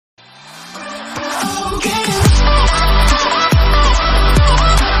Welcome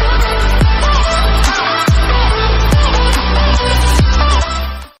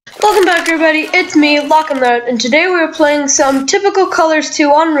back, everybody. It's me, Lock'n'Load, and today we are playing some Typical Colors 2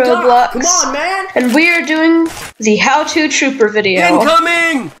 on Roblox. Come on, man! And we are doing the How-To Trooper video.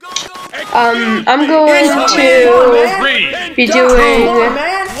 Incoming! I'm going to be doing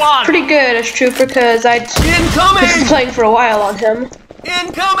pretty good as Trooper because I been playing for a while on him.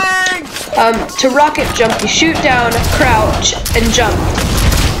 Incoming! To rocket jump, you shoot down, crouch, and jump.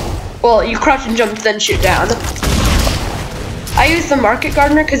 Well, you crouch and jump, then shoot down. I use the Market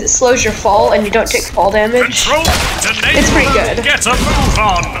Gardener because it slows your fall and you don't take fall damage. It's pretty good. Get a move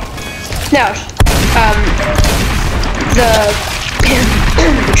on. Now, the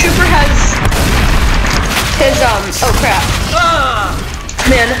Trooper has his oh crap,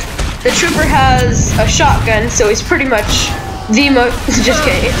 man. The Trooper has a shotgun, so he's pretty much the most. Just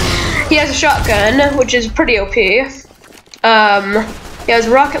kidding. He has a shotgun, which is pretty OP. He has a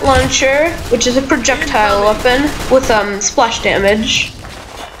rocket launcher, which is a projectile weapon with splash damage.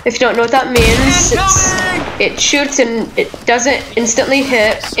 If you don't know what that means, it shoots and it doesn't instantly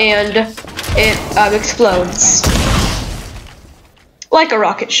hit, and it explodes like a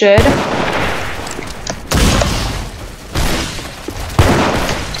rocket should.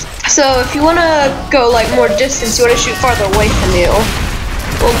 So if you want to go like more distance, you want to shoot farther away from you.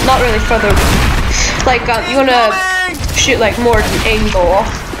 Well, not really farther. Like you want to shoot like more at an angle.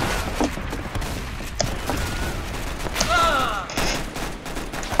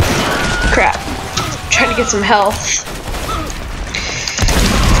 Crap. Trying to get some health.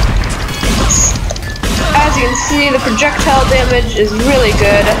 As you can see, the projectile damage is really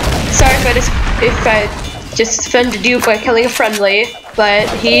good. Sorry if I just offended you by killing a friendly, but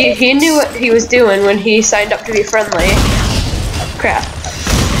he knew what he was doing when he signed up to be friendly. Crap.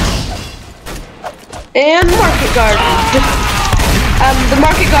 And Market Gardener. The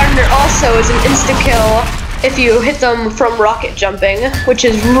Market Gardener also is an insta-kill if you hit them from rocket jumping, which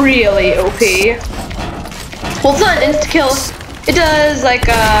is really OP. Well, it's not an insta-kill. It does like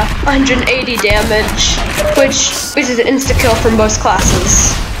 180 damage, which is an insta-kill from most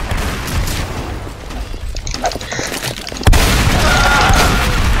classes.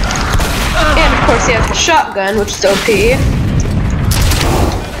 And of course he has the shotgun, which is OP.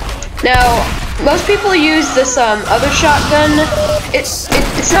 Now, most people use this other shotgun. It's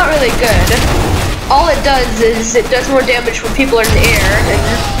not really good. All it does is it does more damage when people are in the air,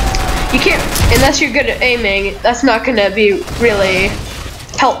 and you can't, unless you're good at aiming, that's not gonna be really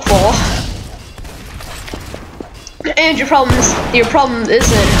helpful. And your problem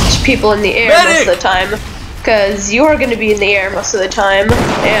isn't people in the air most of the time, because you're gonna be in the air most of the time,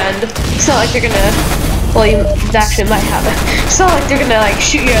 and it's not like they're gonna, well, you actually might have it. It's not like they're gonna like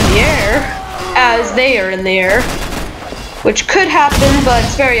shoot you in the air as they are in the air, which could happen, but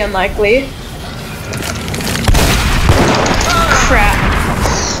it's very unlikely. Crap.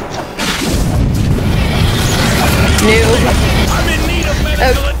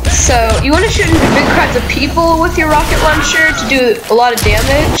 So you want to shoot into big crowds of people with your rocket launcher to do a lot of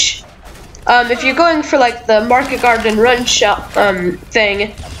damage. If you're going for like the Market Garden run shot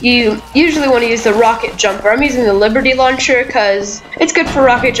thing, you usually want to use the rocket jumper. I'm using the Liberty launcher because it's good for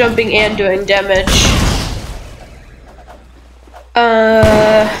rocket jumping and doing damage.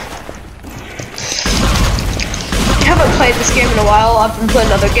 I haven't played this game in a while. I've been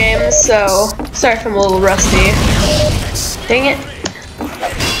playing other games, so sorry if I'm a little rusty. Dang it.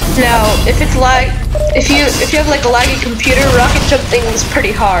 Now, if it's if you have like a laggy computer, rocket jumping is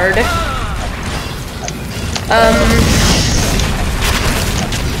pretty hard.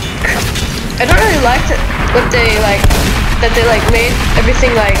 I don't really like that they made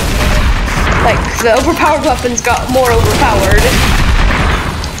everything like the overpowered weapons got more overpowered.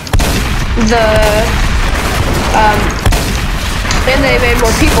 And they made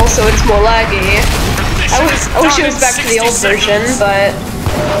more people, so it's more laggy. I wish it was back to the old version, but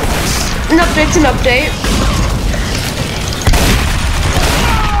an update's an update.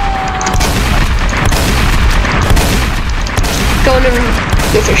 Going in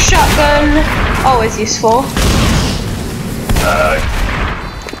with your shotgun, always useful.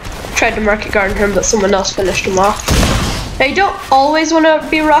 Tried to Market Garden him, but someone else finished him off. Now you don't always want to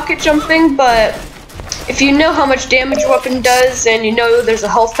be rocket jumping, but if you know how much damage your weapon does and you know there's a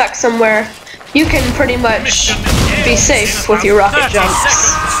health pack somewhere, you can pretty much be safe with your rocket jumps.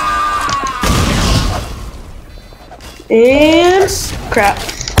 And crap.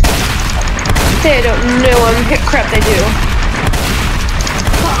 They don't know I'm hit. Crap, they do.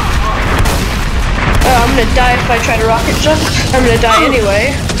 I'm gonna die if I try to rocket jump. I'm gonna die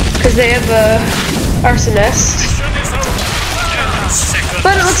anyway, because they have a arsonist.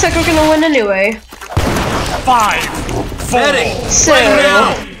 But it looks like we're gonna win anyway. 5, 4, So,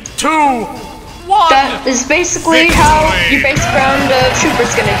 2, 1. that is basically how your basic round of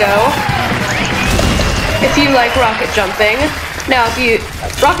Trooper's gonna go. If you like rocket jumping. Now,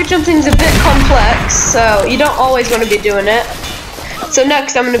 rocket jumping's a bit complex, so you don't always want to be doing it. So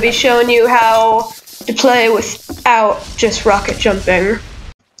next, I'm gonna be showing you how to play without just rocket jumping.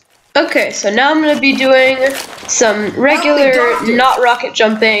 Okay, so now I'm going to be doing some regular, not rocket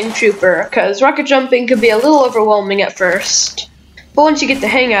jumping Trooper, because rocket jumping can be a little overwhelming at first. But once you get the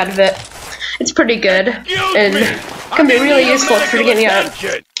hang out of it, it's pretty good, and can be really useful for getting out of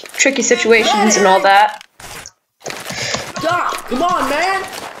tricky situations and all that. Doc, come on, man!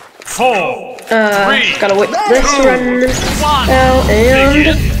 4, 3, gotta wait for this to run out,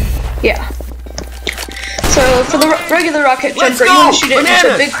 and yeah. So for the regular rocket jumper, you want to shoot it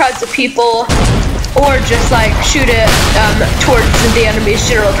into big crowds of people, or just like shoot it towards the enemy's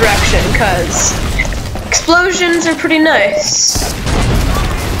general direction, because explosions are pretty nice.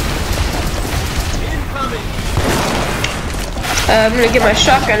 I'm gonna get my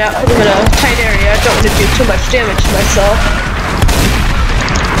shotgun out because I'm in a tight area. I don't want to do too much damage to myself.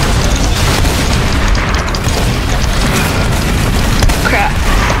 Crap.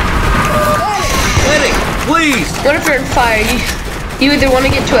 Please! What if you're in fire? You either want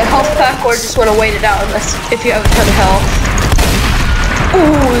to get to a health pack or just want to wait it out if you have a ton of health.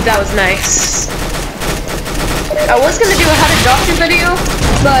 Ooh, that was nice. I was going to do a how to doctor video,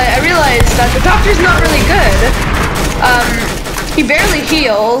 but I realized that the doctor's not really good. He barely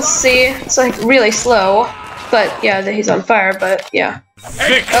heals, see? It's like really slow. But yeah, he's on fire, but yeah.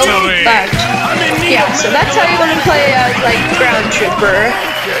 Victory! Oh, bagged. Yeah, so that's how you want to play as like ground trooper.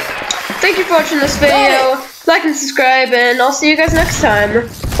 Thank you for watching this video. Like and subscribe, and I'll see you guys next time.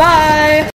 Bye!